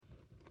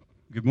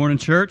Good morning,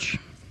 church.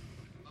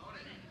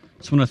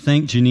 Just want to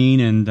thank Janine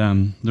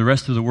and the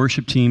rest of the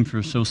worship team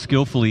for so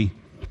skillfully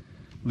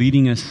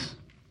leading us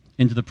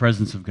into the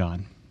presence of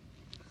God,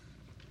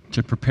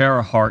 to prepare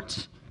our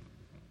hearts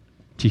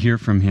to hear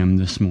from Him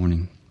this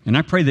morning. And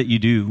I pray that you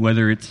do,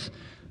 whether it's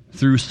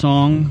through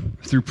song,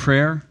 through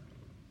prayer,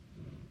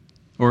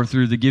 or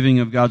through the giving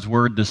of God's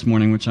Word this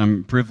morning, which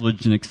I'm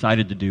privileged and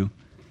excited to do,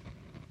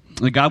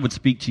 that God would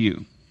speak to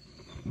you.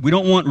 We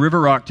don't want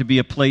River Rock to be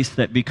a place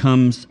that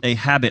becomes a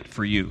habit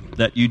for you,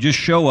 that you just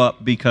show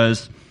up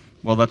because,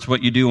 well, that's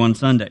what you do on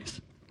Sundays.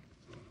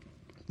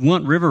 We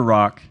want River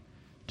Rock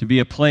to be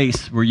a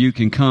place where you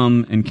can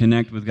come and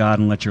connect with God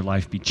and let your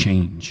life be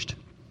changed.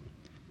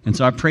 And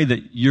so I pray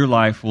that your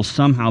life will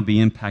somehow be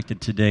impacted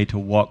today to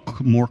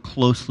walk more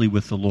closely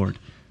with the Lord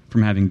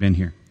from having been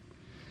here.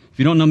 If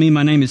you don't know me,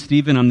 my name is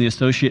Stephen. I'm the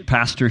associate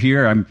pastor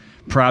here. I'm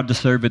proud to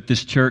serve at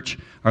this church.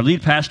 Our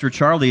lead pastor,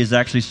 Charlie, is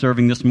actually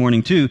serving this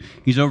morning too.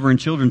 He's over in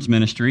children's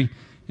ministry.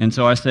 And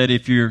so I said,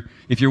 if you're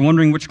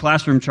wondering which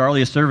classroom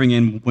Charlie is serving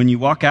in, when you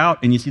walk out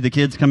and you see the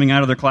kids coming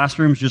out of their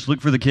classrooms, just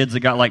look for the kids that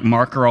got like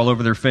marker all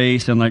over their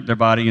face and like their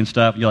body and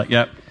stuff. You're like,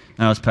 yep,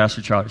 that was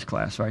Pastor Charlie's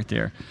class right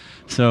there.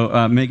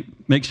 So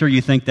make sure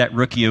you thank that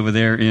rookie over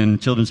there in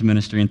children's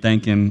ministry and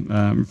thank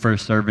him for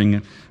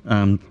serving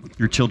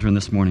your children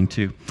this morning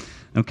too.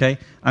 Okay,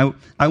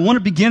 I want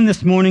to begin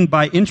this morning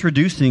by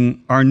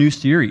introducing our new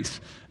series.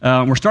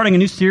 We're starting a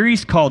new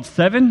series called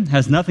Seven. It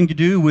has nothing to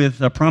do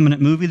with a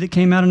prominent movie that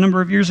came out a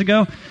number of years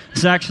ago.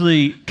 This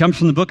actually comes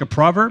from the book of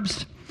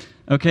Proverbs.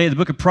 Okay, the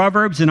book of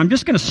Proverbs, and I'm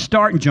just going to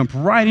start and jump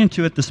right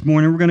into it this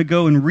morning. We're going to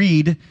go and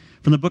read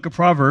from the book of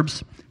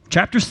Proverbs,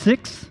 chapter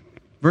 6,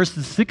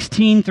 verses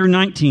 16 through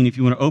 19, if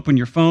you want to open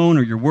your phone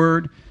or your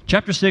Word.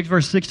 Chapter 6,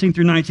 verse 16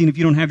 through 19. If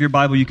you don't have your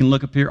Bible, you can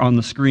look up here on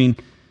the screen,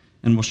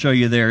 and we'll show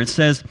you there. It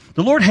says,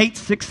 "The Lord hates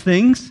 6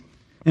 things.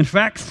 In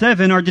fact,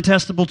 7 are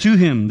detestable to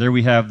Him." There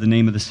we have the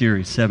name of the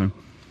series, 7.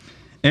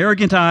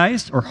 "Arrogant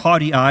eyes," or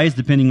haughty eyes,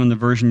 depending on the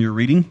version you're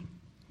reading.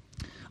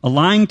 "A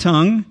lying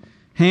tongue,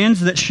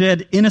 hands that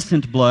shed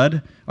innocent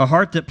blood, a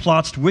heart that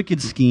plots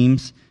wicked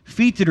schemes,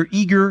 feet that are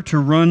eager to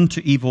run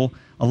to evil,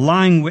 a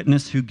lying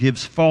witness who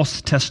gives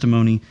false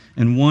testimony,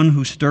 and one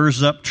who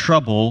stirs up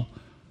trouble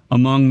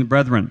among the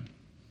brethren."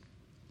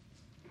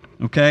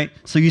 Okay,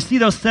 so you see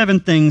those 7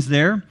 things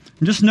there.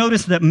 And just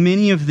notice that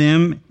many of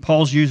them,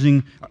 Solomon's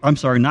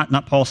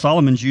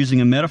using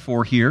a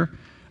metaphor here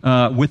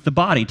with the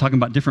body, talking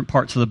about different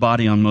parts of the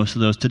body on most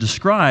of those, to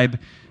describe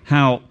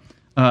how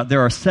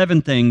there are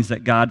 7 things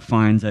that God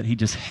finds that He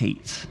just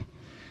hates.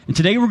 And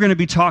today we're going to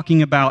be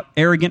talking about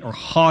arrogant or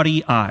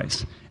haughty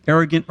eyes.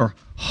 Arrogant or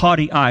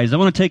haughty eyes. I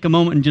want to take a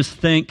moment and just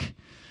thank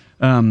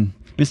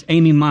Miss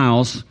Amy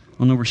Miles.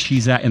 I don't know where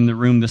she's at in the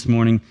room this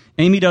morning.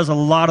 Amy does a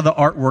lot of the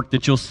artwork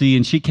that you'll see,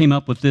 and she came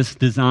up with this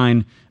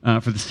design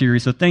for the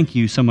series. So thank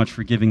you so much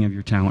for giving of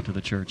your talent to the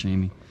church,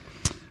 Amy.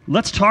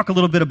 Let's talk a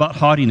little bit about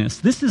haughtiness.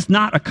 This is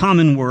not a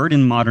common word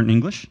in modern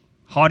English.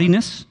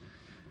 Haughtiness.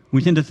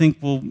 We tend to think,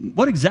 well,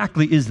 what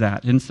exactly is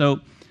that? And so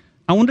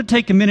I want to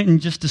take a minute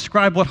and just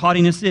describe what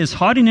haughtiness is.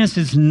 Haughtiness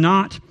is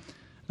not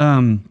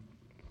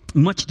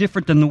much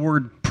different than the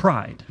word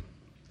pride.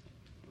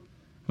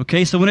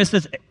 Okay, so when it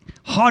says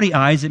haughty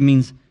eyes, it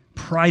means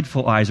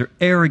prideful eyes or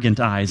arrogant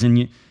eyes.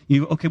 And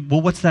you okay,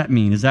 well, what's that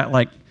mean? Is that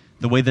like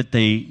the way that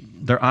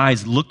their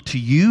eyes look to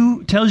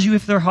you tells you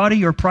if they're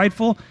haughty or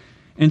prideful?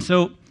 And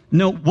so,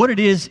 no, what it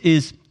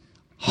is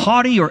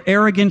haughty or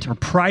arrogant or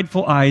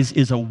prideful eyes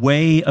is a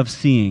way of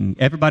seeing.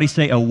 Everybody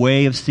say a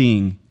way of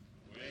seeing.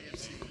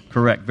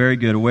 Correct, very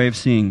good, a way of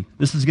seeing.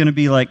 This is going to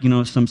be like,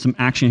 some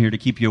action here to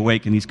keep you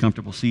awake in these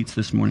comfortable seats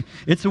this morning.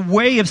 It's a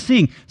way of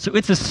seeing. So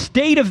it's a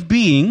state of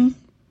being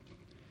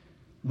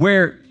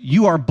where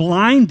you are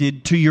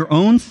blinded to your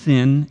own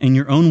sin and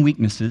your own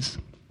weaknesses,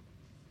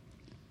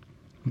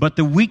 but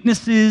the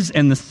weaknesses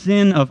and the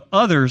sin of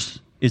others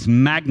is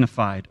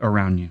magnified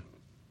around you.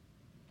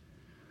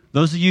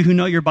 Those of you who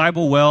know your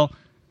Bible well,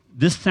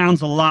 this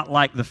sounds a lot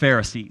like the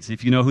Pharisees,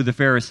 if you know who the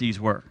Pharisees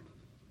were.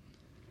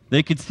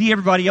 They could see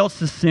everybody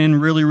else's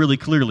sin really, really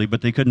clearly,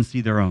 but they couldn't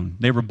see their own.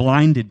 They were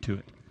blinded to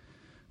it.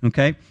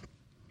 Okay?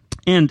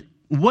 And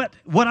what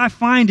I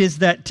find is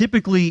that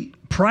typically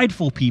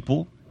prideful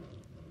people,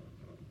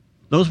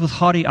 those with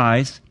haughty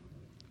eyes,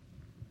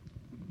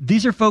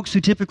 these are folks who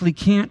typically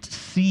can't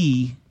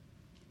see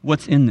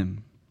what's in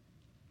them.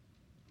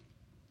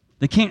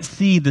 They can't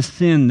see the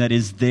sin that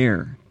is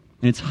there,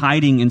 and it's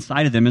hiding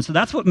inside of them. And so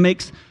that's what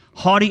makes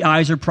haughty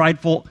eyes or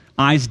prideful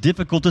eyes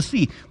difficult to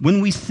see.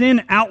 When we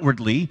sin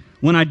outwardly,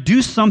 when I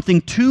do something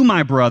to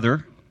my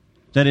brother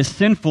that is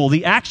sinful,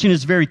 the action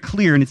is very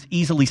clear and it's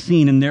easily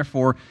seen, and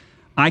therefore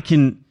I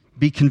can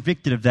be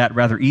convicted of that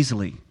rather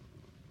easily.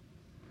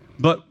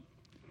 But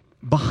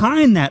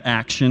behind that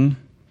action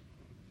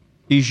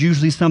is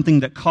usually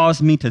something that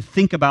caused me to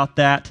think about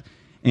that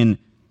and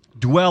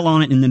dwell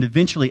on it and then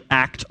eventually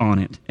act on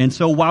it. And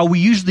so while we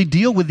usually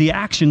deal with the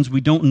actions,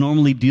 we don't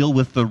normally deal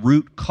with the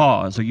root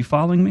cause. Are you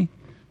following me?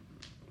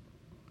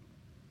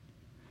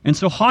 And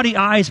so haughty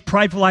eyes,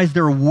 prideful eyes,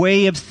 they're a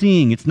way of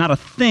seeing. It's not a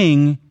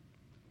thing,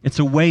 It's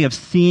a way of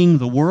seeing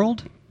the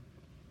world,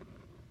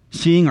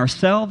 seeing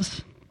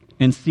ourselves,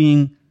 and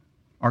seeing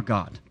our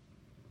God.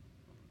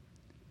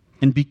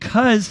 And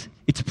because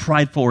it's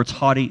prideful or it's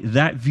haughty,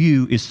 that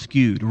view is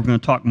skewed. We're going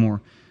to talk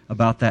more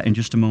about that in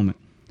just a moment.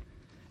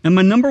 And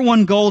my number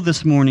one goal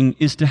this morning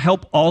is to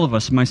help all of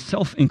us,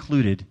 myself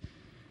included,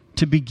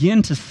 to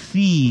begin to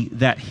see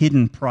that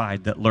hidden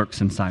pride that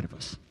lurks inside of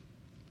us.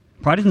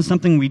 Pride isn't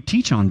something we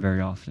teach on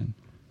very often.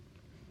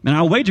 And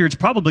I'll wager it's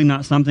probably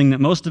not something that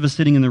most of us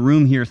sitting in the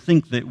room here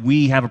think that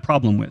we have a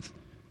problem with.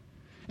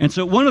 And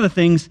so one of the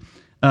things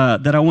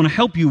that I want to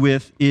help you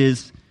with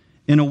is,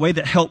 in a way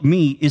that helped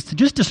me, is to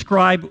just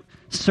describe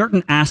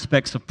certain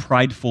aspects of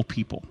prideful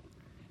people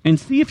and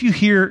see if you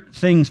hear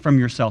things from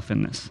yourself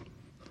in this.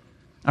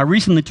 I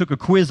recently took a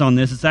quiz on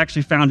this. It's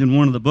actually found in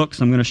one of the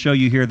books I'm going to show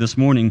you here this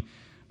morning,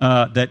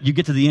 that you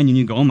get to the end and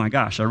you go, oh my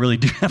gosh, I really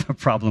do have a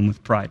problem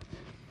with pride.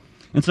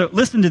 And so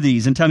listen to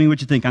these and tell me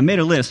what you think. I made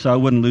a list so I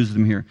wouldn't lose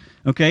them here.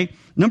 Okay?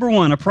 Number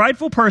one, a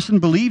prideful person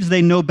believes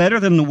they know better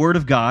than the Word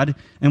of God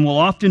and will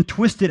often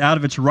twist it out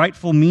of its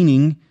rightful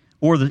meaning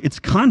or its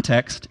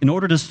context in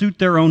order to suit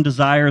their own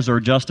desires or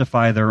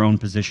justify their own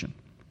position.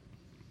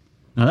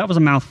 Now, that was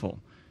a mouthful.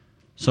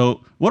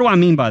 So what do I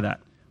mean by that?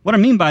 What I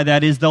mean by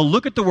that is they'll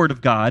look at the Word of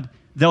God,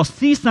 they'll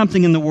see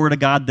something in the Word of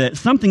God that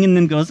something in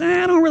them goes,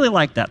 I don't really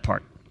like that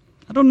part.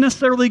 I don't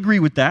necessarily agree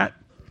with that.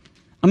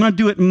 I'm going to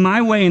do it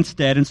my way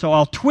instead, and so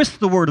I'll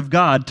twist the Word of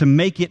God to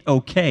make it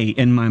okay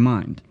in my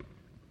mind.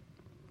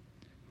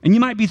 And you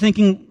might be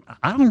thinking,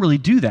 I don't really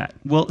do that.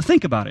 Well,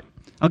 think about it.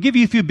 I'll give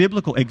you a few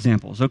biblical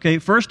examples, okay?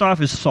 First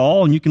off is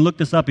Saul, and you can look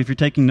this up if you're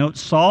taking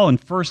notes. Saul in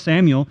 1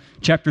 Samuel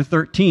chapter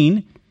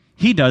 13,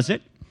 he does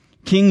it.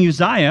 King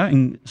Uzziah,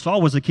 and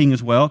Saul was a king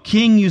as well,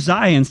 King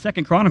Uzziah in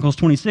 2 Chronicles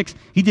 26,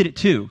 he did it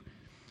too.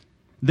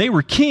 They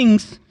were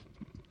kings,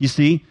 you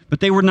see, but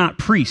they were not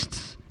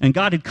priests. And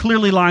God had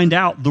clearly lined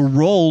out the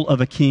role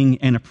of a king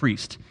and a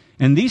priest.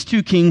 And these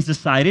two kings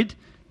decided,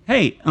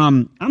 hey,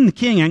 I'm the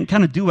king, I can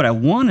kind of do what I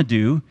want to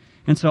do,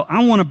 and so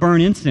I want to burn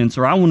incense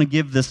or I want to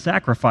give this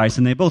sacrifice,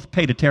 and they both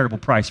paid a terrible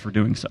price for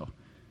doing so.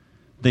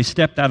 They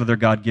stepped out of their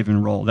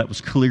God-given role that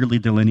was clearly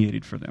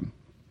delineated for them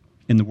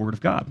in the Word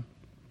of God.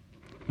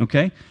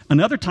 Okay?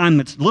 Another time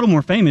that's a little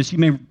more famous, you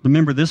may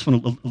remember this one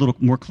a little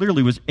more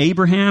clearly, was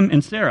Abraham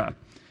and Sarah.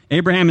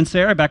 Abraham and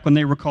Sarah, back when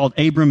they were called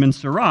Abram and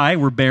Sarai,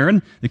 were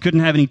barren. They couldn't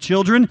have any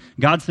children.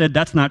 God said,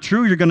 that's not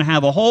true. You're going to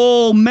have a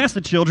whole mess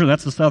of children.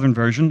 That's the southern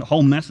version, a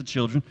whole mess of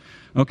children.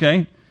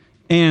 Okay?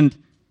 And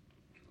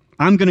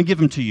I'm going to give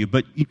them to you,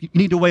 but you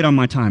need to wait on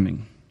my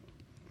timing.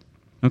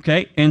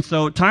 Okay? And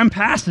so time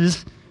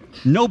passes,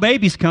 no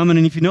baby's coming,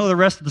 and if you know the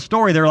rest of the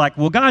story, they're like,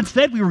 well, God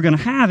said we were going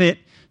to have it,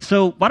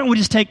 so why don't we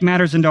just take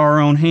matters into our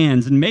own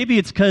hands? And maybe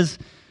it's because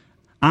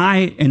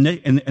and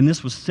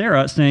this was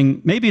Sarah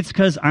saying, maybe it's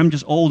because I'm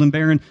just old and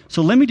barren,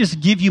 so let me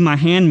just give you my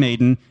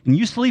handmaiden, and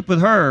you sleep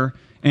with her,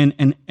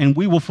 and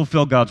we will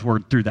fulfill God's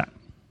word through that.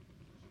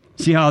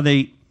 See how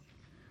they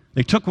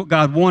took what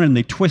God wanted and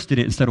they twisted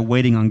it instead of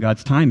waiting on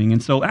God's timing.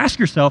 And so ask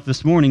yourself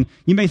this morning,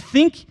 you may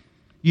think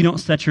you don't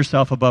set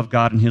yourself above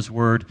God and His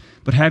word,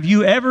 but have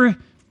you ever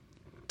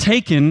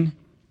taken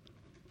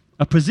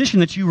a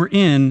position that you were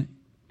in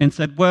and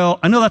said, well,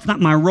 I know that's not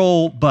my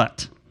role,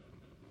 but,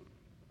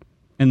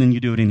 and then you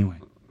do it anyway.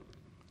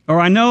 Or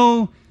I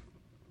know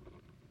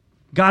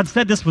God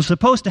said this was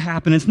supposed to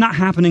happen, it's not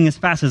happening as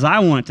fast as I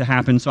want it to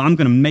happen, so I'm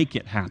going to make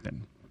it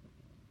happen.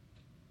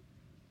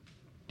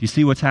 Do you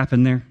see what's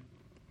happened there?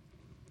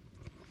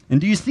 And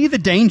do you see the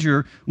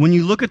danger when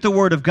you look at the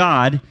Word of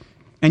God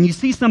and you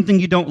see something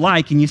you don't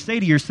like and you say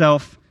to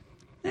yourself,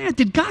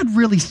 did God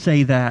really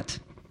say that?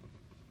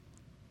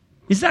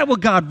 Is that what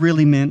God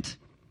really meant?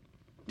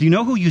 Do you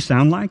know who you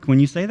sound like when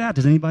you say that?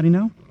 Does anybody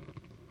know?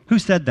 Who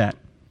said that?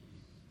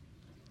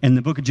 In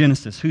the book of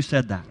Genesis, who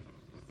said that?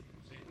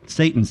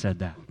 Satan said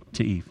that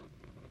to Eve.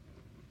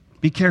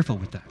 Be careful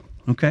with that,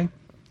 okay?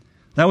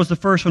 That was the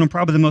first one and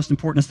probably the most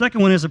important. The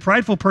second one is a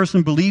prideful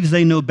person believes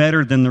they know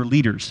better than their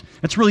leaders.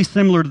 That's really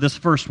similar to this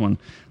first one.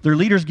 Their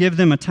leaders give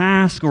them a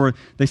task or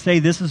they say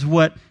this is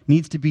what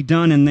needs to be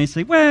done and they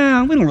say,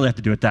 well, we don't really have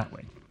to do it that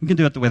way. We can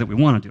do it the way that we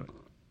want to do it.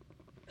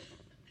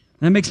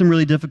 And that makes them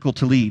really difficult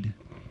to lead.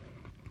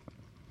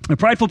 A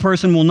prideful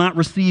person will not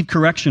receive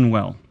correction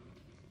well.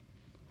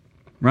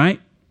 Right?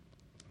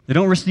 They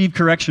don't receive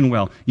correction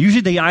well.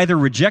 Usually they either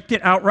reject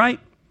it outright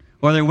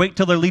or they wait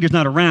till their leader's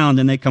not around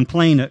and they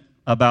complain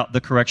about the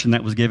correction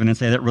that was given and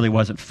say that really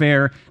wasn't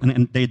fair,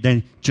 and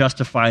they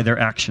justify their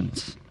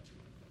actions.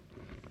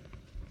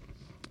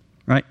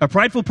 Right? A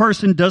prideful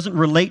person doesn't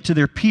relate to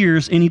their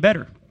peers any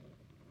better.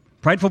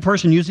 A prideful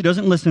person usually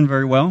doesn't listen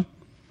very well.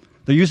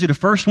 They're usually the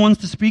first ones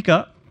to speak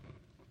up.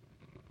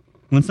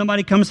 When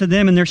somebody comes to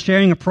them and they're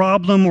sharing a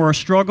problem or a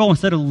struggle,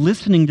 instead of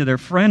listening to their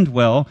friend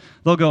well,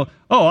 they'll go,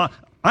 oh,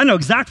 I know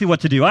exactly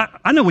what to do.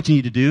 I know what you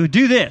need to do.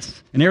 Do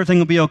this, and everything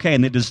will be okay.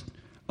 And they just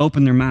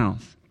open their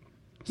mouth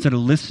instead of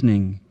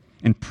listening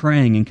and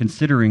praying and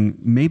considering,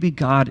 maybe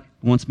God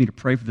wants me to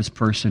pray for this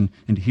person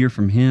and to hear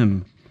from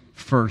Him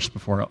first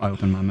before I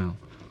open my mouth.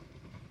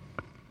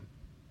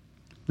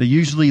 They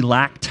usually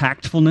lack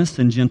tactfulness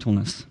and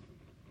gentleness.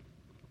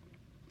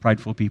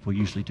 Prideful people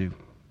usually do.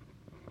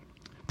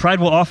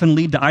 Pride will often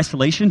lead to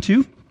isolation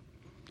too.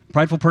 A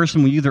prideful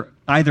person will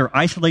either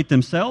isolate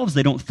themselves,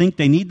 they don't think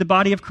they need the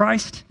body of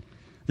Christ,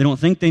 they don't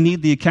think they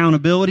need the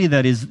accountability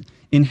that is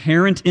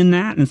inherent in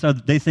that, and so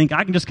they think,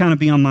 I can just kind of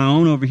be on my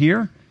own over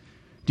here.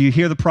 Do you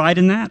hear the pride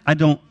in that? I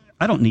don't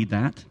need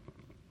that.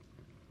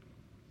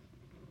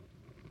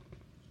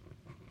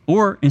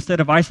 Or instead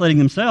of isolating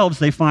themselves,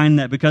 they find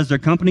that because their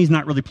company's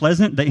not really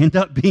pleasant, they end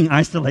up being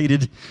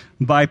isolated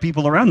by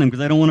people around them because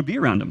they don't want to be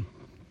around them.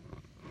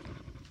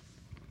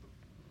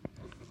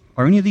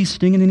 Are any of these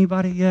stinging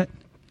anybody yet?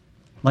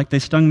 Like they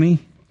stung me?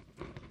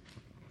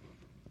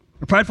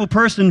 A prideful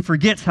person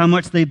forgets how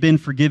much they've been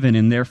forgiven,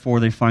 and therefore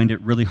they find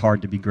it really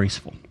hard to be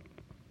graceful.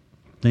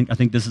 I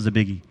think this is a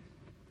biggie.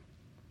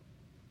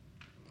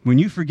 When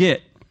you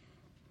forget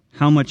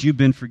how much you've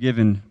been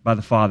forgiven by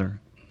the Father,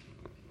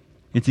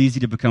 it's easy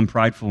to become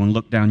prideful and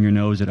look down your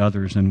nose at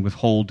others and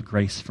withhold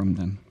grace from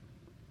them,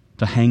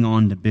 to hang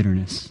on to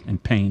bitterness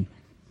and pain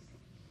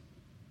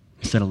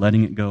instead of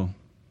letting it go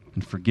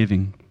and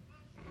forgiving.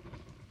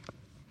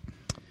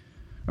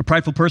 A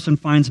prideful person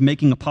finds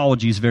making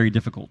apologies very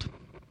difficult.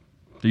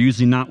 They're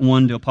usually not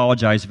one to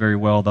apologize very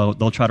well, though.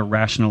 They'll try to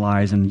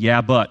rationalize and,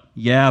 yeah, but.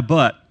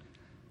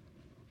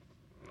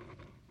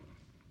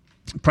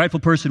 A prideful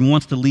person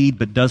wants to lead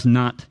but does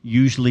not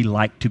usually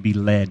like to be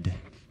led.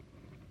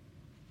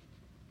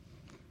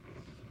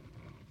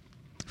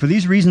 For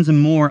these reasons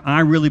and more, I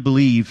really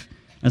believe,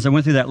 as I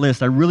went through that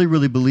list, I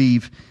really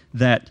believe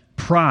that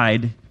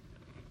pride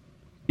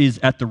is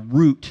at the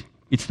root.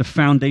 It's the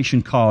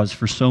foundation cause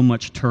for so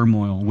much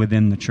turmoil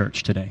within the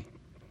church today.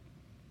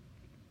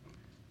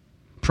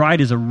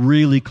 Pride is a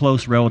really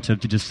close relative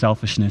to just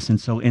selfishness,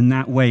 and so in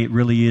that way, it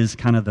really is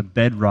kind of the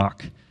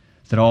bedrock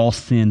that all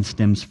sin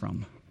stems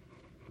from.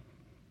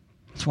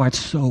 That's why it's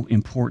so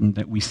important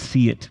that we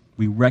see it,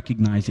 we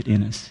recognize it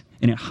in us,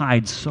 and it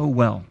hides so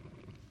well.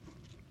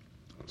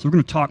 So we're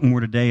going to talk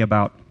more today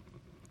about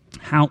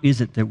how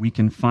is it that we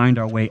can find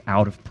our way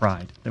out of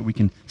pride, that we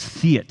can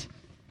see it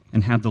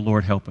and have the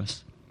Lord help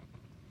us.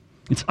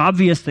 It's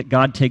obvious that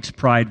God takes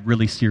pride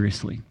really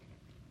seriously.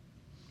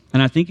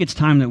 And I think it's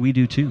time that we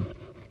do too.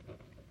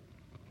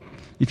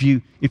 If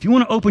you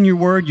want to open your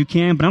word, you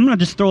can, but I'm going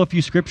to just throw a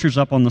few scriptures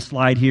up on the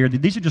slide here.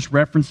 These are just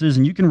references,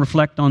 and you can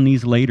reflect on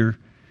these later.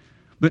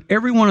 But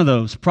every one of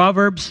those,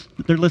 Proverbs,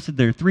 they're listed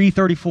there,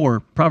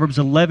 3:34, Proverbs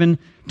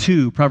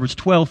 11:2, Proverbs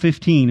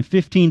 12:15,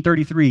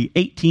 15:33,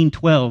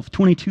 18:12,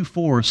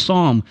 22:4,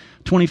 Psalm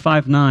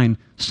 25:9,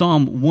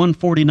 Psalm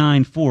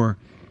 149:4.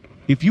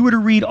 If you were to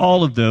read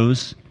all of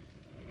those,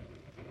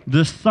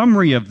 the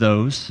summary of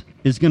those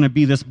is going to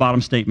be this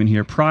bottom statement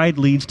here. Pride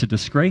leads to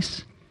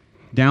disgrace,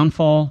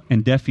 downfall,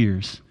 and deaf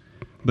ears.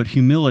 But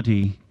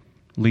humility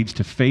leads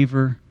to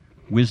favor,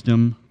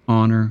 wisdom,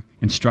 honor,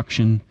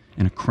 instruction,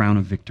 and a crown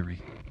of victory.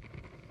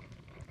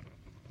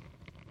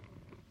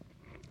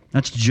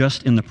 That's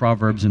just in the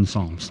Proverbs and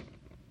Psalms.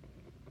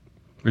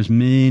 There's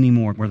many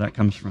more where that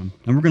comes from.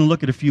 And we're going to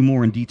look at a few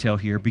more in detail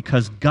here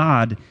because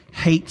God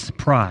hates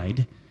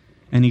pride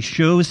and he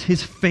shows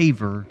his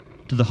favor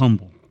to the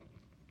humble.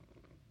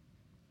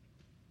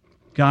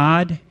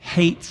 God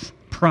hates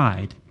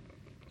pride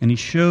and he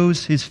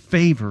shows his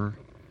favor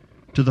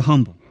to the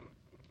humble.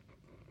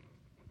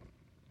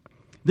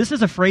 This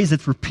is a phrase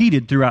that's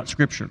repeated throughout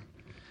Scripture.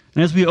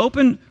 And as we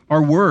open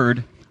our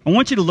word, I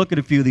want you to look at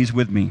a few of these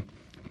with me.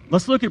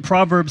 Let's look at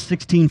Proverbs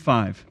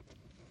 16:5.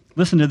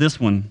 Listen to this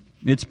one.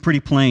 It's pretty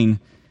plain.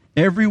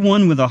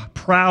 Everyone with a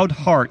proud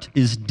heart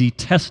is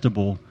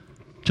detestable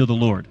to the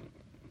Lord.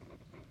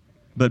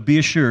 But be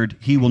assured,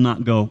 he will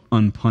not go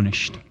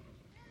unpunished.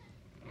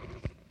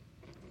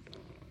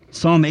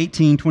 Psalm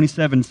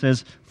 18:27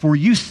 says, "For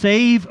you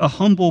save a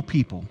humble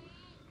people,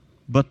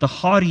 but the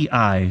haughty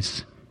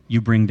eyes you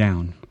bring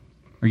down."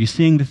 Are you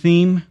seeing the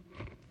theme?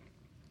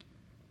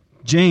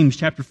 James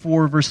chapter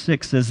 4, verse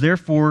 6 says,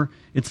 "Therefore,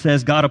 it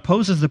says, God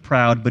opposes the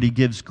proud, but he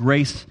gives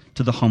grace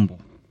to the humble."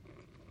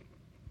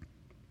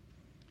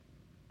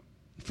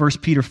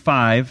 1 Peter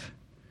 5,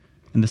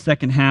 in the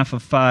second half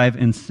of 5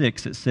 and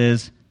 6, it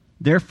says,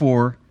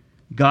 "Therefore,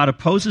 God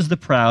opposes the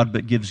proud,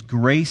 but gives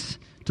grace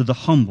to the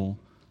humble.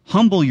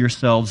 Humble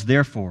yourselves,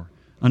 therefore,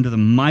 under the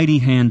mighty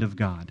hand of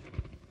God,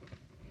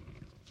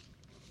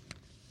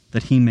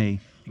 that he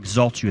may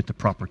exalt you at the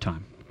proper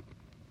time."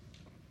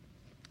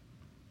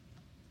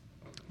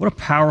 What a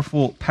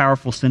powerful,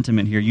 powerful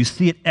sentiment here. You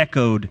see it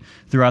echoed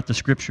throughout the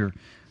Scripture.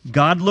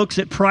 God looks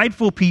at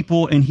prideful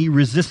people and he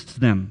resists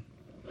them.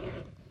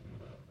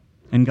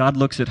 And God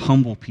looks at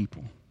humble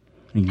people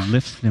and he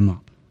lifts them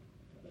up.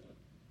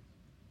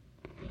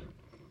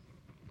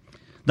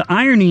 The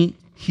irony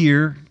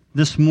here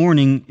this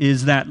morning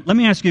is that, let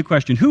me ask you a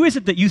question. Who is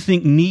it that you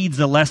think needs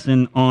a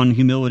lesson on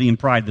humility and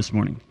pride this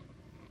morning?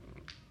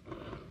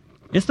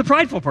 It's the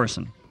prideful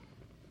person,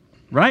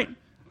 right?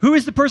 Who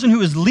is the person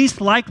who is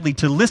least likely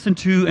to listen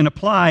to and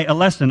apply a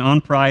lesson on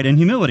pride and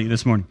humility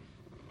this morning?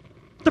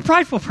 The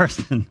prideful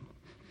person.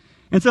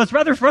 And so it's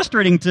rather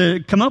frustrating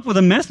to come up with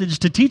a message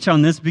to teach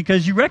on this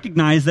because you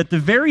recognize that the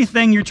very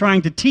thing you're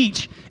trying to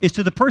teach is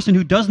to the person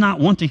who does not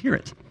want to hear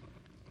it.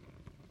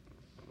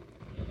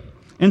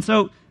 And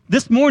so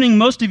this morning,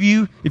 most of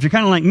you, if you're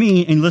kind of like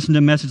me and you listen to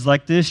a message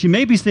like this, you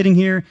may be sitting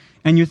here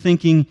and you're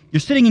thinking, you're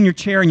sitting in your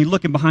chair and you're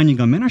looking behind you and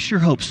going, man, I sure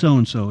hope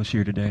so-and-so is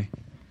here today.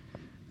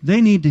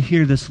 They need to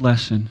hear this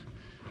lesson.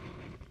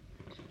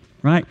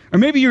 Right? Or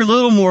maybe you're a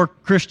little more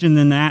Christian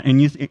than that,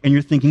 and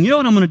you're thinking, you know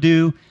what I'm going to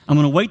do? I'm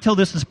going to wait till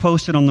this is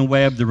posted on the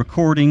web, the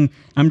recording.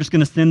 I'm just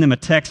going to send them a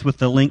text with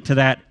the link to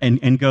that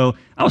and go,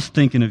 I was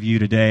thinking of you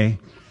today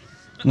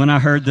when I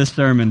heard this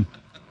sermon.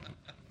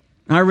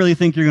 I really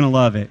think you're going to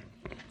love it.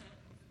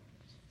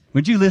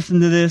 Would you listen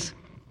to this?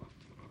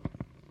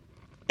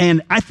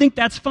 And I think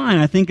that's fine.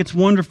 I think it's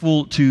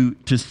wonderful to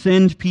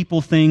send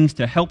people things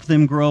to help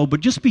them grow,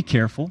 but just be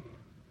careful.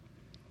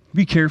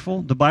 Be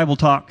careful. The Bible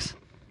talks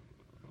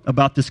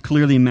about this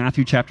clearly in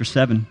Matthew chapter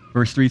 7,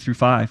 verse 3 through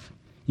 5.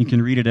 You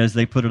can read it as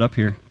they put it up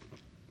here.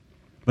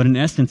 But in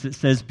essence, it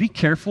says, be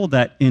careful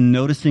that in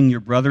noticing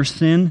your brother's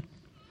sin,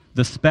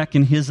 the speck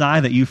in his eye,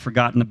 that you've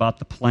forgotten about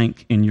the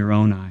plank in your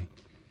own eye.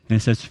 And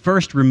it says,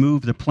 first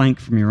remove the plank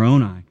from your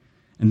own eye,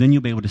 and then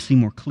you'll be able to see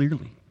more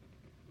clearly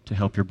to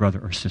help your brother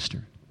or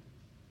sister.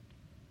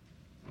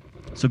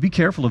 So be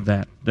careful of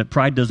that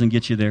pride doesn't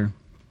get you there.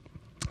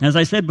 As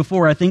I said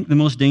before, I think the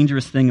most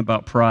dangerous thing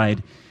about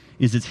pride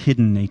is its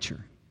hidden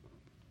nature.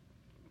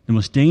 The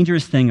most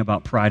dangerous thing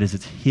about pride is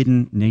its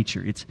hidden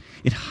nature.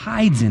 It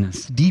hides in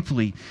us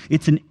deeply.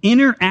 It's an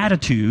inner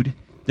attitude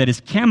that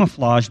is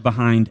camouflaged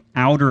behind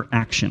outer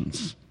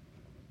actions.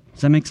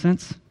 Does that make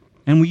sense?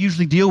 And we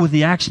usually deal with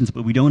the actions,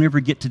 but we don't ever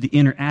get to the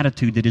inner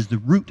attitude that is the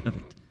root of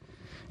it.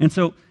 And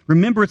so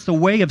remember, it's a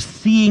way of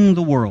seeing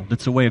the world.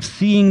 It's a way of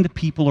seeing the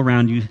people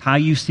around you, how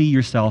you see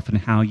yourself, and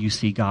how you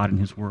see God and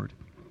His Word.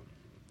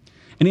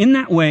 And in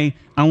that way,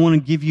 I want to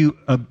give you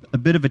a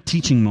bit of a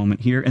teaching moment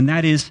here, and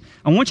that is,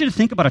 I want you to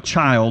think about a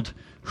child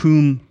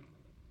whom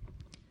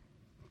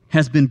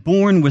has been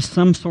born with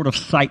some sort of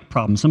sight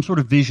problem, some sort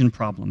of vision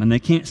problem, and they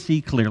can't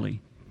see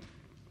clearly.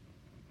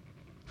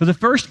 For the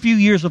first few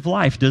years of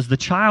life, does the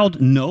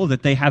child know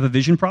that they have a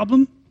vision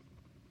problem?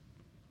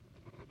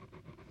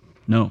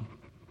 No.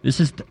 This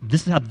is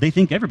how they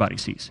think everybody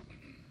sees.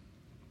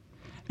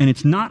 And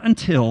it's not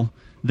until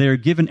they're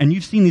given, and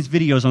you've seen these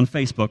videos on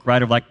Facebook,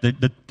 right, of like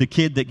the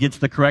kid that gets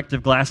the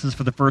corrective glasses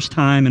for the first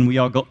time, and we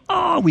all go,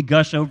 oh, we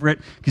gush over it,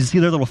 because you see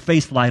their little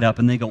face light up,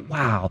 and they go,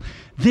 wow,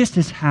 this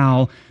is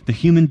how the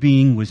human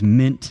being was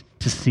meant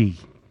to see.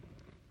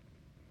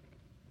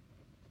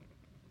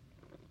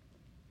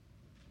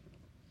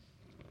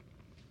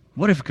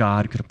 What if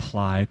God could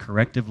apply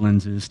corrective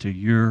lenses to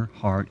your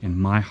heart and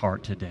my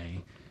heart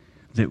today,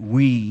 that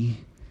we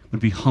would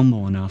be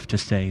humble enough to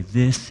say,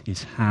 this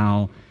is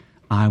how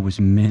I was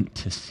meant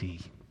to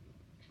see.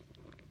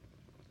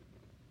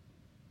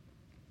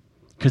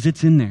 Because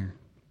it's in there.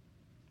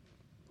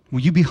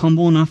 Will you be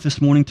humble enough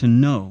this morning to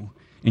know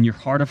in your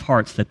heart of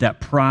hearts that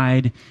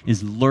pride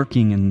is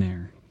lurking in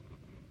there?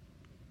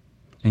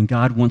 And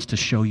God wants to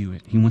show you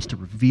it. He wants to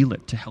reveal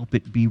it to help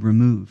it be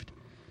removed.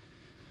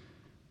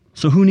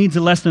 So who needs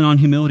a lesson on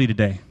humility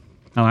today?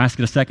 I'll ask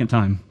it a second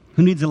time.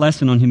 Who needs a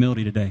lesson on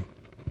humility today?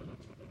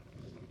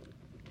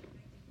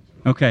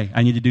 Okay,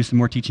 I need to do some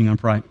more teaching on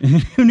pride.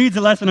 Who needs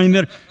a lesson on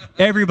humility?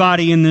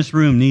 Everybody in this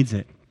room needs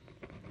it.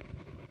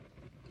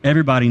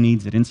 Everybody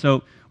needs it. And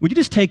so, would you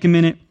just take a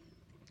minute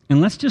and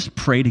let's just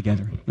pray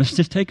together. Let's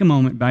just take a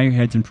moment, bow your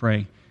heads and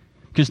pray.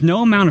 Because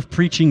no amount of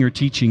preaching or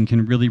teaching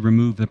can really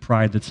remove the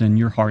pride that's in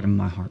your heart and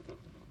my heart.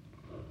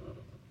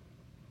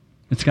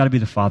 It's got to be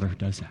the Father who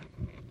does that.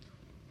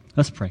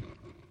 Let's pray.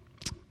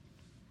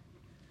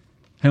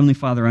 Heavenly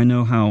Father, I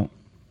know how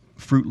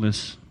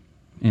fruitless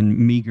and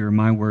meager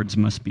my words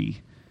must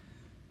be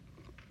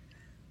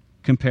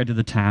compared to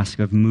the task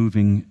of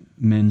moving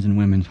men's and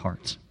women's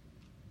hearts.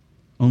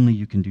 Only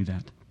you can do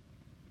that.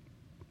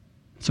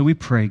 So we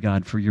pray,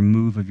 God, for your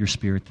move of your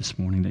Spirit this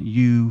morning, that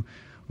you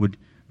would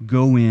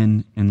go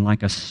in and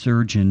like a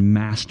surgeon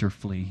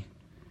masterfully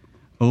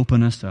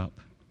open us up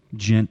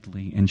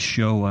gently and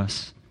show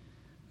us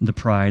the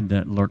pride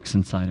that lurks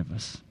inside of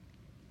us.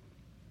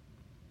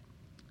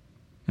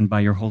 And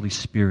by your Holy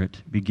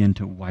Spirit, begin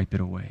to wipe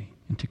it away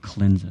and to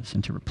cleanse us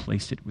and to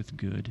replace it with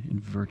good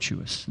and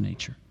virtuous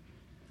nature.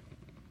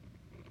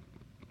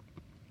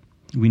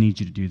 We need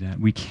you to do that.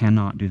 We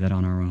cannot do that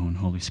on our own,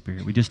 Holy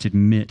Spirit. We just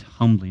admit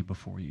humbly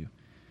before you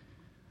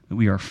that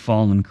we are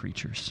fallen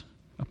creatures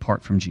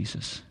apart from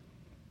Jesus,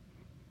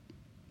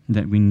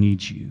 that we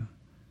need you.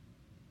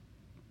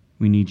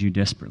 We need you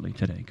desperately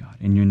today, God.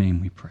 In your name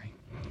we pray.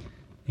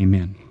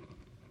 Amen.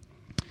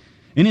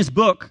 In his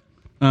book,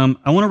 I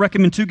want to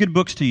recommend two good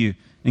books to you.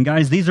 And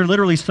guys, these are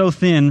literally so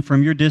thin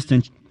from your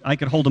distance, I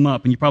could hold them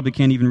up and you probably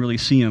can't even really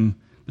see them.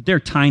 But they're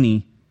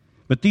tiny.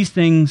 But these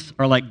things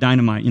are like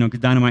dynamite,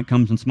 because dynamite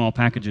comes in small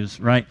packages,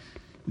 right?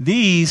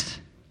 These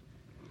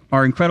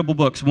are incredible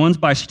books. One's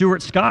by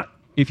Stuart Scott.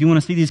 If you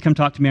want to see these, come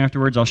talk to me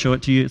afterwards. I'll show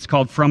it to you. It's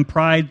called From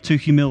Pride to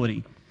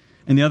Humility.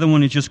 And the other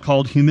one is just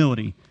called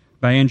Humility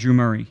by Andrew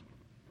Murray.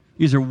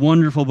 These are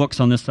wonderful books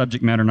on this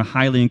subject matter, and I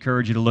highly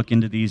encourage you to look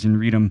into these and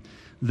read them.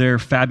 They're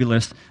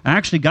fabulous. I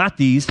actually got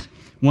these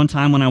one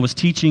time when I was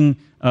teaching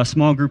a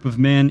small group of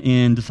men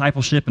in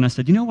discipleship, and I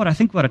said, you know what, I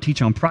think we ought to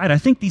teach on pride. I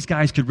think these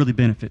guys could really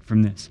benefit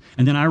from this.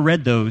 And then I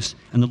read those,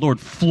 and the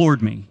Lord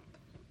floored me.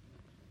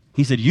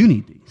 He said, you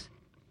need these.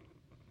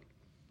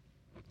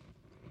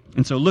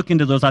 And so look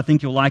into those. I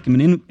think you'll like them.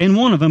 And in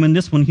one of them, in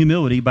this one,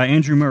 Humility, by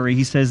Andrew Murray,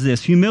 he says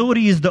this: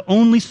 humility is the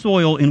only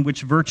soil in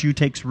which virtue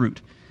takes root.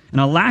 And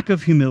a lack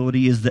of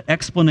humility is the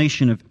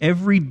explanation of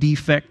every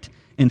defect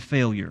and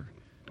failure.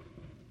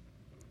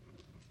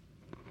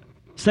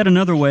 Said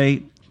another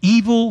way,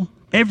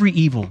 every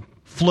evil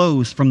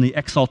flows from the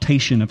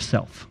exaltation of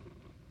self.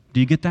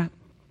 Do you get that?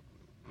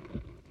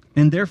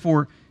 And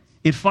therefore,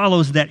 it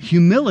follows that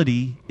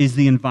humility is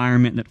the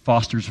environment that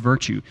fosters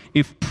virtue.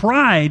 If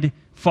pride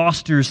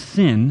fosters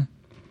sin,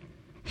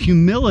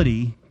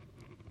 humility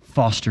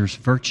fosters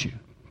virtue.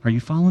 Are you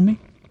following me?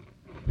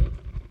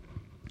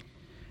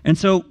 And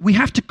so we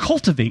have to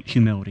cultivate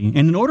humility.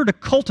 And in order to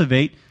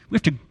cultivate, we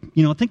have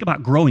to, think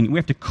about growing it. We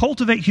have to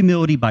cultivate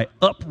humility by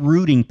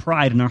uprooting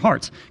pride in our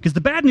hearts. Because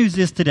the bad news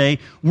is today,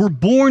 we're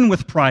born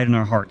with pride in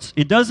our hearts.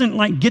 It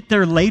doesn't get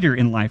there later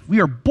in life. We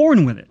are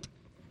born with it.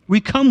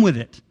 We come with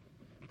it.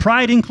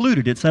 Pride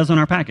included, it says on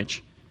our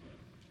package.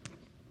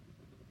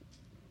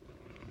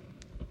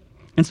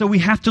 And so we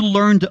have to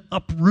learn to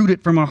uproot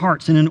it from our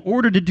hearts. And in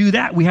order to do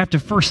that, we have to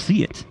first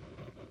see it.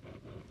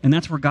 And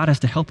that's where God has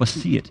to help us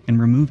see it and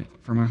remove it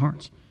from our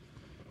hearts.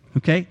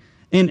 Okay?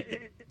 And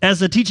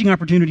as a teaching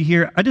opportunity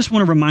here, I just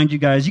want to remind you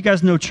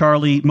guys know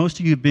Charlie. Most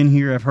of you have been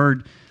here, have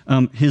heard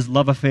his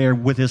love affair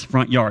with his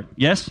front yard.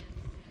 Yes?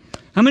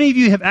 How many of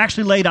you have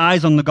actually laid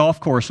eyes on the golf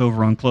course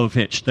over on Clove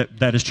Hitch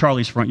that is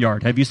Charlie's front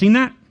yard? Have you seen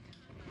that?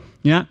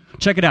 Yeah?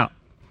 Check it out.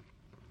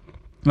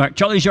 All right,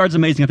 Charlie's yard's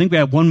amazing. I think we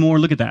have one more.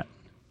 Look at that.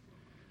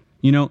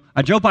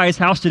 I drove by his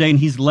house today, and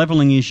he's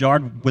leveling his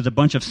yard with a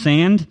bunch of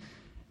sand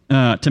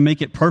to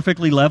make it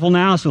perfectly level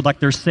now, so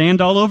there's sand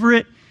all over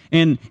it.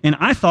 And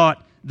I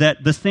thought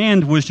that the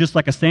sand was just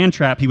like a sand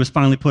trap he was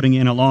finally putting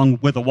in along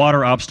with a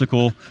water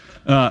obstacle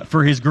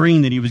for his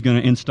green that he was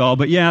going to install.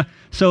 But yeah,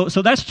 so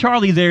that's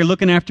Charlie there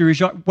looking after his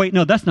yard. Wait,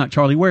 no, that's not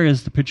Charlie. Where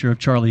is the picture of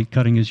Charlie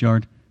cutting his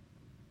yard?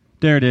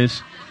 There it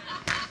is.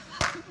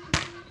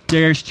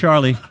 There's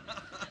Charlie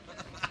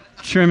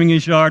trimming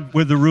his yard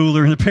with the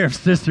ruler and a pair of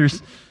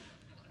scissors.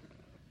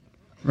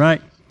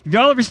 Right? Have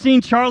y'all ever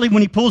seen Charlie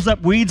when he pulls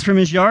up weeds from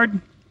his yard?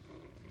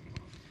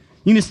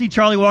 You can see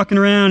Charlie walking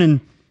around,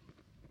 and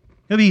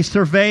he'll be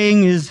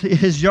surveying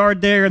his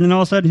yard there, and then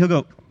all of a sudden he'll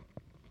go,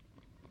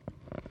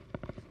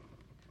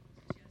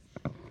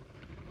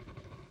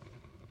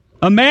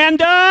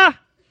 Amanda!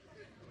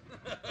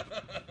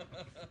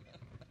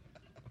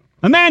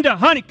 Amanda,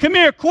 honey, come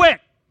here quick.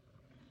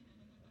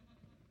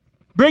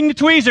 Bring the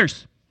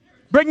tweezers.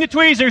 Bring the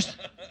tweezers.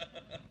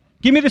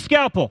 Give me the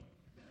scalpel.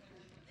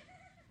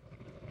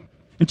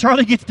 And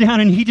Charlie gets down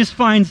and he just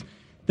finds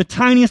the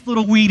tiniest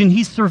little weed, and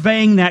he's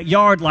surveying that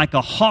yard like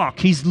a hawk.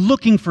 He's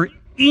looking for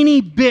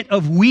any bit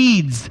of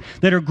weeds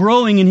that are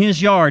growing in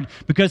his yard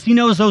because he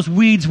knows those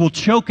weeds will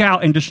choke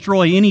out and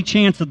destroy any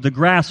chance of the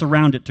grass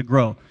around it to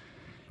grow.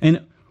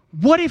 And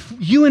what if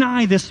you and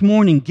I this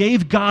morning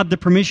gave God the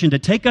permission to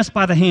take us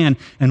by the hand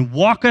and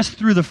walk us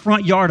through the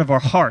front yard of our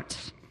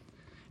hearts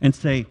and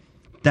say,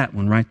 that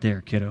one right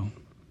there, kiddo,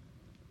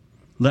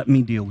 let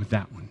me deal with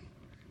that one.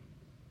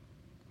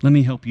 Let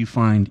me help you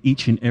find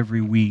each and every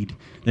weed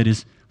that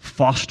is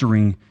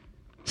fostering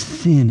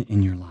sin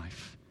in your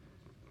life.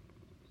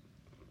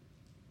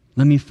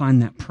 Let me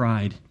find that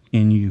pride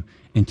in you,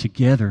 and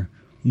together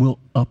we'll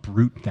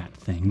uproot that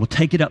thing. We'll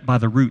take it up by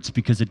the roots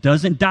because it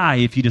doesn't die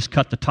if you just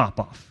cut the top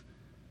off.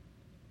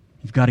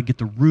 You've got to get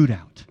the root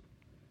out.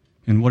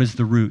 And what is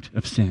the root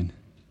of sin?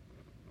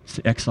 It's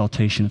the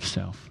exaltation of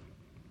self.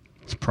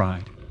 It's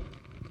pride.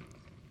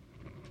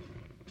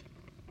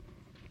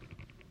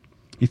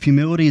 If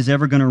humility is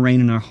ever going to reign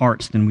in our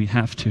hearts, then we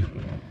have to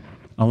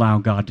allow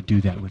God to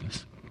do that with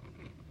us.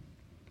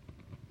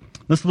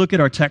 Let's look at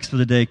our text for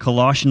the day,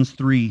 Colossians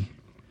 3,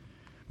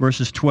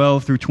 verses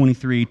 12 through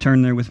 23.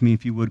 Turn there with me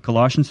if you would.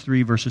 Colossians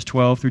 3, verses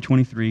 12 through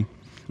 23.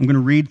 I'm going to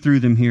read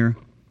through them here.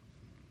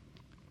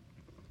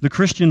 The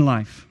Christian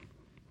life.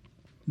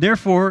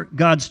 Therefore,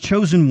 God's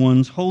chosen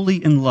ones,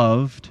 holy and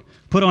loved,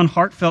 put on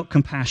heartfelt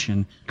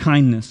compassion,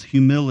 kindness,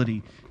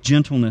 humility,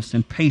 gentleness,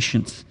 and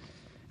patience,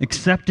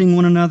 accepting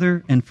one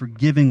another and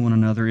forgiving one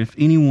another if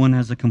anyone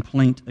has a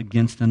complaint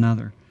against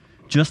another.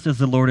 Just as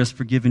the Lord has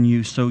forgiven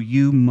you, so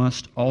you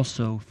must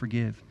also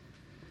forgive.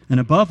 And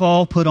above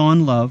all, put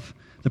on love,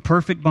 the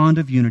perfect bond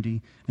of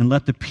unity, and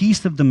let the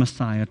peace of the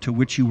Messiah, to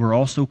which you were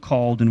also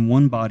called in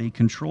one body,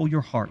 control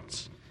your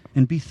hearts,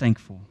 and be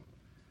thankful.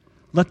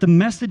 Let the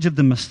message of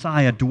the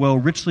Messiah dwell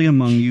richly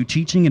among you,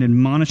 teaching and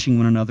admonishing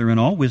one another in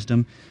all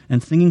wisdom,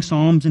 and singing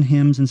psalms and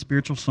hymns and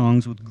spiritual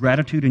songs with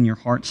gratitude in your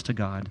hearts to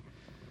God.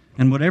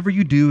 And whatever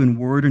you do in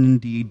word and in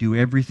deed, do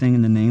everything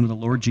in the name of the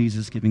Lord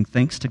Jesus, giving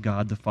thanks to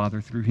God the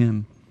Father through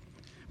him.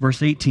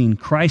 Verse 18,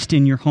 Christ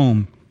in your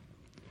home.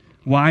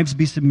 Wives,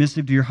 be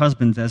submissive to your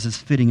husbands as is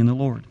fitting in the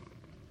Lord.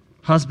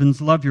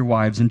 Husbands, love your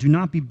wives and do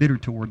not be bitter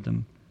toward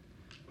them.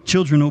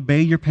 Children,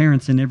 obey your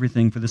parents in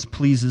everything, for this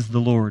pleases the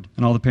Lord.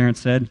 And all the parents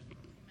said,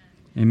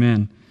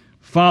 Amen.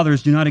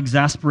 Fathers, do not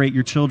exasperate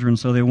your children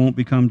so they won't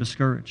become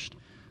discouraged.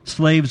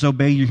 Slaves,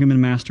 obey your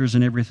human masters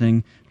in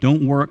everything.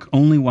 Don't work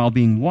only while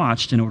being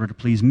watched in order to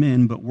please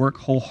men, but work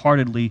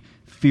wholeheartedly,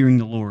 fearing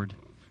the Lord.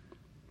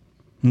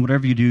 And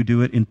whatever you do,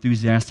 do it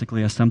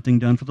enthusiastically as something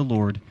done for the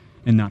Lord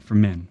and not for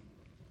men.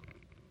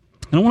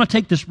 And I want to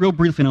take this real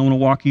briefly, and I want to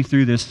walk you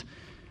through this.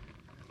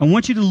 I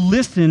want you to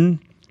listen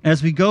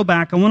as we go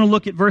back. I want to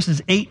look at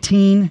verses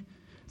 18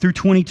 through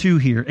 22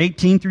 here,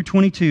 18 through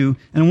 22,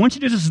 and I want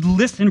you to just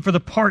listen for the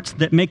parts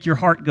that make your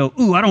heart go,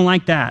 ooh, I don't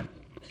like that.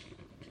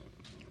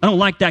 I don't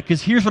like that,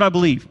 because here's what I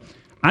believe.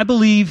 I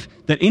believe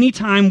that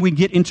anytime we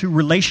get into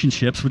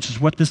relationships, which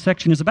is what this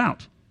section is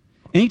about,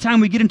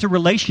 anytime we get into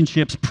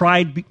relationships,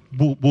 pride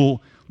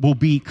will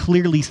be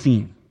clearly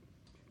seen.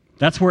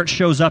 That's where it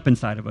shows up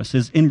inside of us,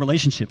 is in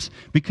relationships.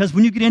 Because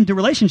when you get into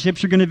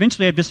relationships, you're going to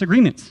eventually have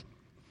disagreements.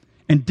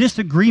 And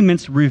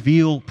disagreements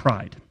reveal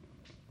pride.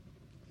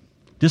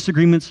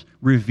 Disagreements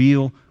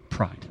reveal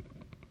pride.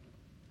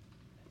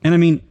 And I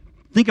mean,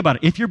 think about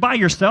it. If you're by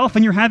yourself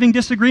and you're having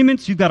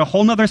disagreements, you've got a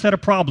whole other set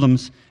of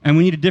problems, and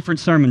we need a different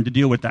sermon to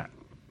deal with that.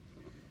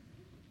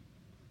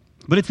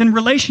 But it's in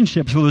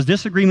relationships where those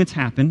disagreements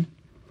happen,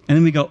 and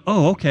then we go,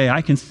 oh, okay,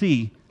 I can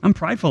see I'm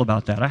prideful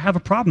about that. I have a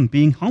problem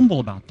being humble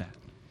about that.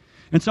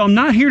 And so I'm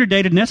not here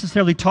today to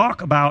necessarily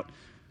talk about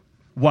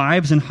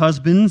wives and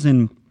husbands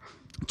and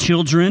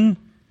children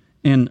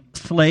and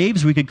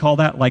slaves. We could call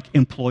that like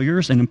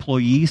employers and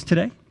employees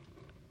today.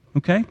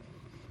 Okay?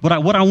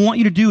 But what I want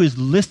you to do is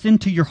listen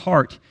to your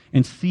heart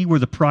and see where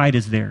the pride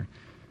is there.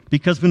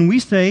 Because when we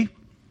say,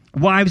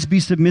 wives, be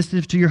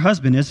submissive to your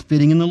husband as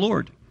fitting in the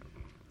Lord.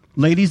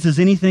 Ladies, does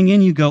anything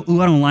in you go,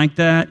 ooh, I don't like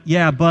that.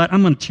 Yeah, but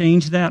I'm going to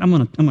change that. I'm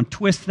going to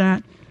twist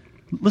that.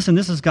 Listen,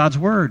 this is God's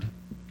word.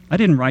 I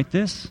didn't write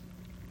this.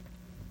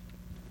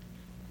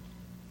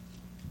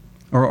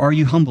 Or are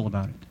you humble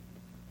about it?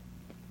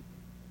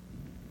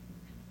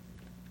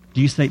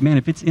 Do you say, man,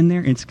 if it's in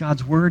there, it's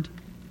God's word,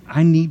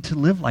 I need to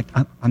live like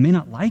that. I may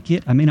not like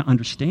it, I may not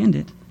understand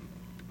it,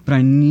 but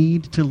I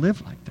need to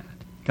live like that.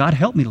 God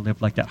help me to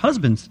live like that.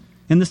 Husbands,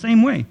 in the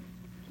same way.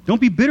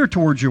 Don't be bitter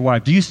towards your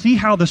wife. Do you see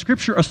how the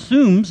scripture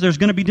assumes there's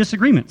going to be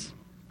disagreements?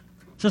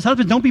 It says,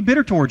 husbands, don't be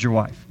bitter towards your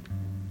wife.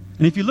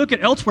 And if you look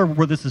at elsewhere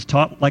where this is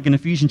taught, like in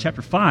Ephesians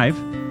chapter 5,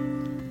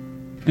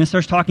 and it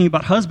starts talking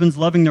about husbands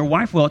loving their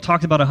wife well, it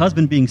talks about a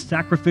husband being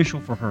sacrificial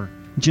for her,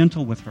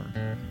 gentle with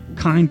her,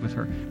 kind with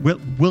her,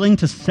 willing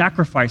to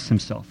sacrifice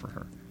himself for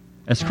her,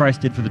 as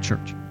Christ did for the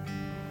church.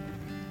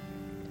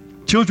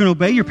 Children,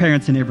 obey your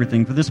parents in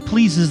everything, for this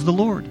pleases the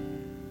Lord.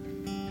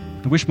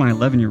 I wish my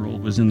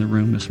 11-year-old was in the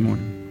room this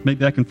morning.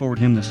 Maybe I can forward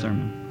him this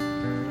sermon.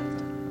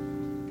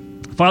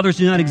 Fathers,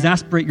 do not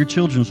exasperate your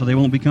children so they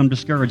won't become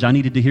discouraged. I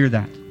needed to hear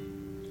that.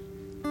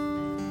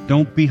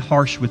 Don't be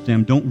harsh with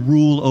them. Don't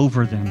rule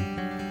over them.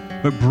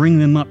 But bring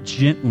them up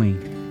gently,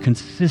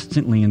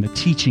 consistently in the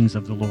teachings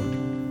of the Lord.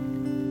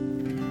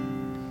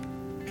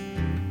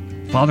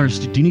 Fathers,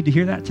 do you need to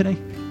hear that today?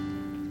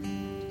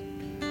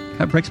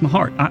 That breaks my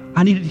heart.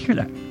 I needed to hear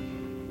that.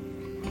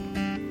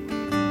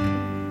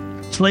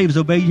 Slaves,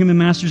 obey your human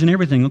masters in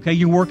everything. Okay,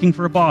 you're working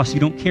for a boss. You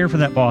don't care for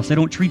that boss. They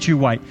don't treat you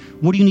right.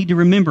 What do you need to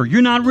remember?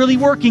 You're not really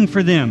working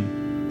for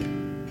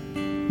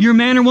them. You're a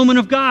man or woman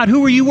of God.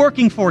 Who are you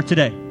working for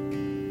today?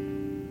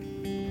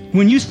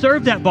 When you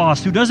serve that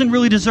boss who doesn't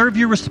really deserve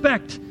your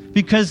respect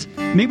because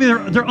maybe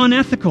they're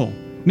unethical,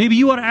 maybe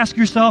you ought to ask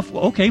yourself,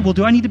 okay, well,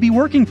 do I need to be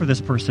working for this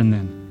person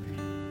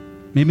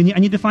then? Maybe I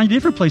need to find a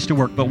different place to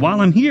work. But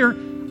while I'm here,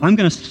 I'm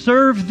going to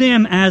serve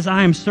them as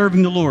I am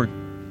serving the Lord,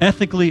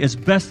 ethically as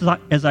best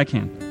as I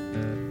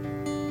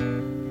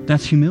can.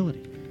 That's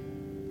humility.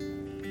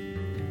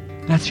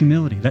 That's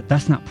humility.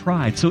 That's not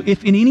pride. So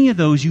if in any of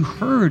those you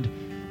heard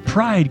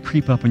pride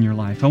creep up in your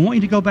life, I want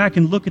you to go back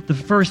and look at the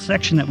first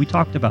section that we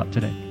talked about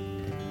today.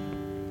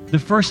 The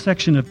first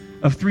section of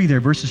 3 there,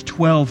 verses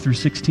 12 through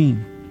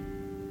 16.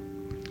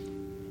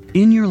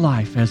 In your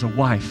life as a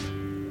wife,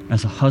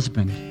 as a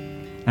husband,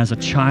 as a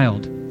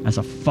child, as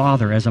a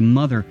father, as a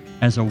mother,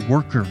 as a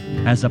worker,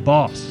 as a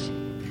boss,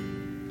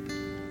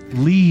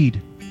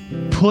 lead,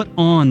 put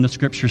on, the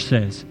scripture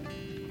says.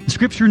 The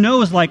scripture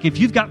knows, like, if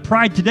you've got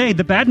pride today,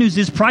 the bad news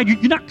is pride,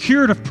 you're not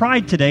cured of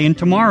pride today, and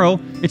tomorrow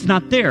it's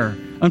not there.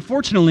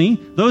 Unfortunately,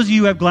 those of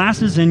you who have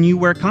glasses and you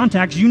wear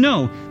contacts, you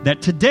know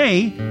that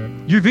today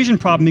your vision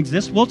problem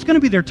exists. Well, it's going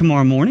to be there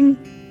tomorrow morning.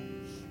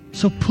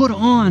 So put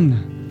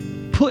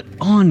on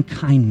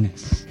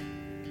kindness.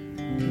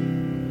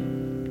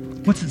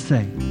 What's it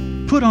say?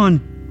 Put on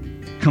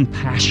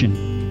compassion.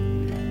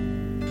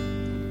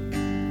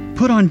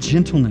 Put on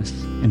gentleness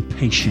and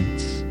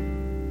patience.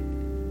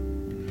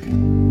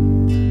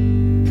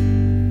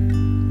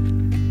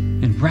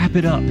 And wrap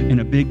it up in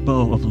a big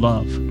bow of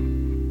love.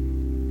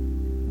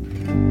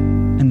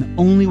 And the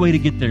only way to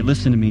get there,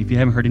 listen to me, if you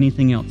haven't heard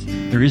anything else,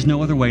 there is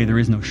no other way, there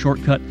is no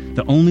shortcut.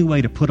 The only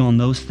way to put on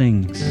those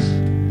things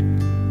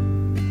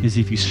is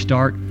if you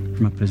start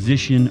from a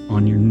position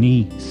on your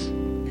knees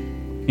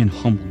in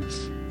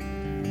humbleness.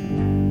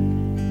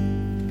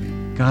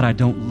 God, I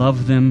don't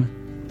love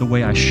them the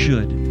way I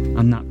should.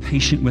 I'm not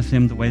patient with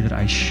them the way that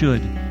I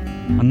should.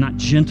 I'm not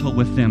gentle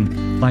with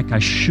them like I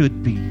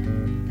should be.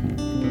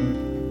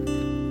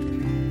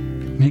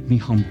 Make me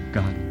humble,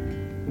 God.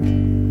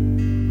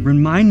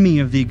 Remind me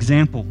of the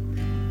example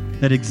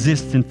that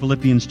exists in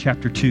Philippians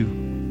chapter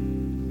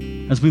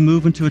 2 as we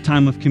move into a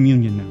time of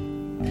communion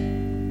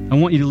now. I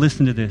want you to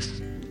listen to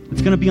this.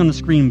 It's going to be on the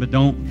screen, but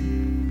don't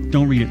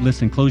read it.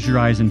 Listen, close your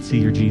eyes and see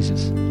your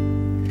Jesus.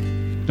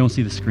 Don't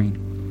see the screen.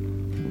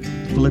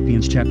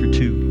 Philippians chapter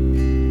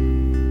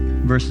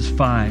 2, verses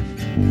 5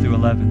 through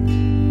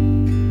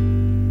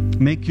 11.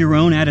 Make your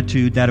own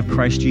attitude that of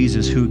Christ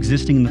Jesus, who,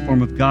 existing in the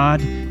form of God,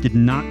 did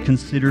not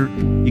consider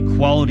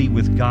equality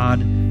with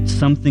God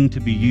something to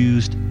be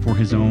used for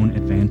his own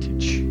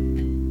advantage.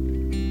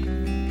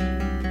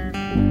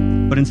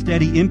 But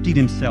instead he emptied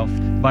himself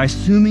by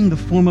assuming the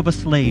form of a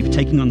slave,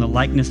 taking on the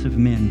likeness of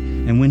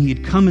men. And when he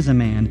had come as a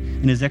man,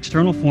 in his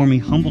external form he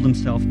humbled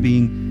himself,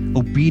 being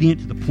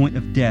obedient to the point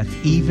of death,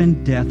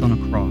 even death on a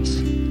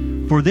cross.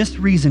 For this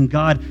reason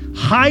God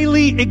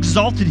highly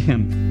exalted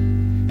him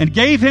and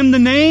gave him the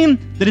name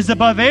that is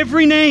above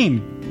every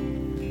name,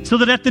 so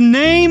that at the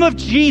name of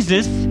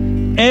Jesus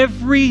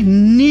every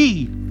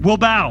knee will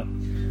bow,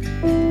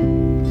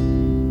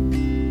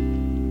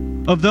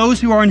 of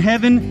those who are in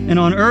heaven and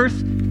on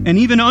earth and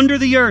even under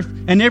the earth,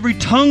 and every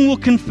tongue will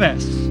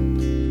confess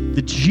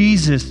that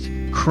Jesus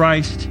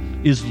Christ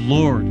is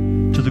Lord,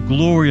 to the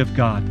glory of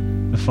God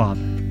the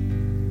Father.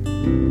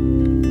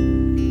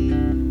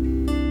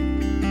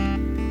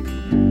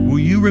 Will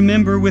you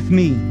remember with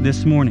me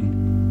this morning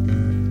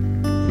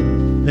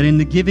that in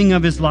the giving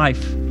of his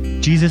life,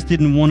 Jesus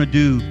didn't want to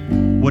do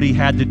what he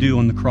had to do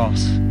on the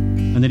cross,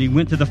 and that he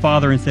went to the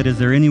Father and said, is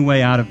there any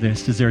way out of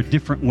this? Is there a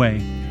different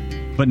way?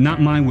 But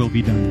not my will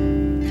be done.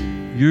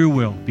 Your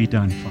will be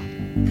done, Father.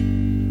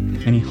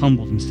 And he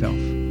humbled himself,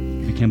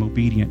 became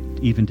obedient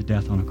even to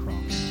death on a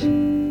cross.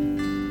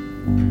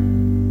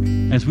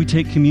 As we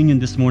take communion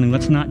this morning,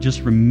 let's not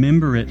just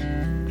remember it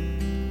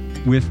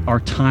with our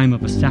time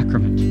of a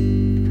sacrament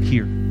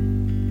here,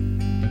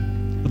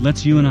 but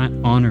let's you and I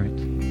honor it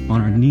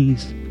on our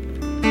knees,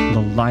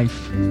 the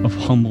life of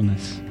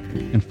humbleness,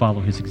 and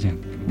follow his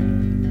example.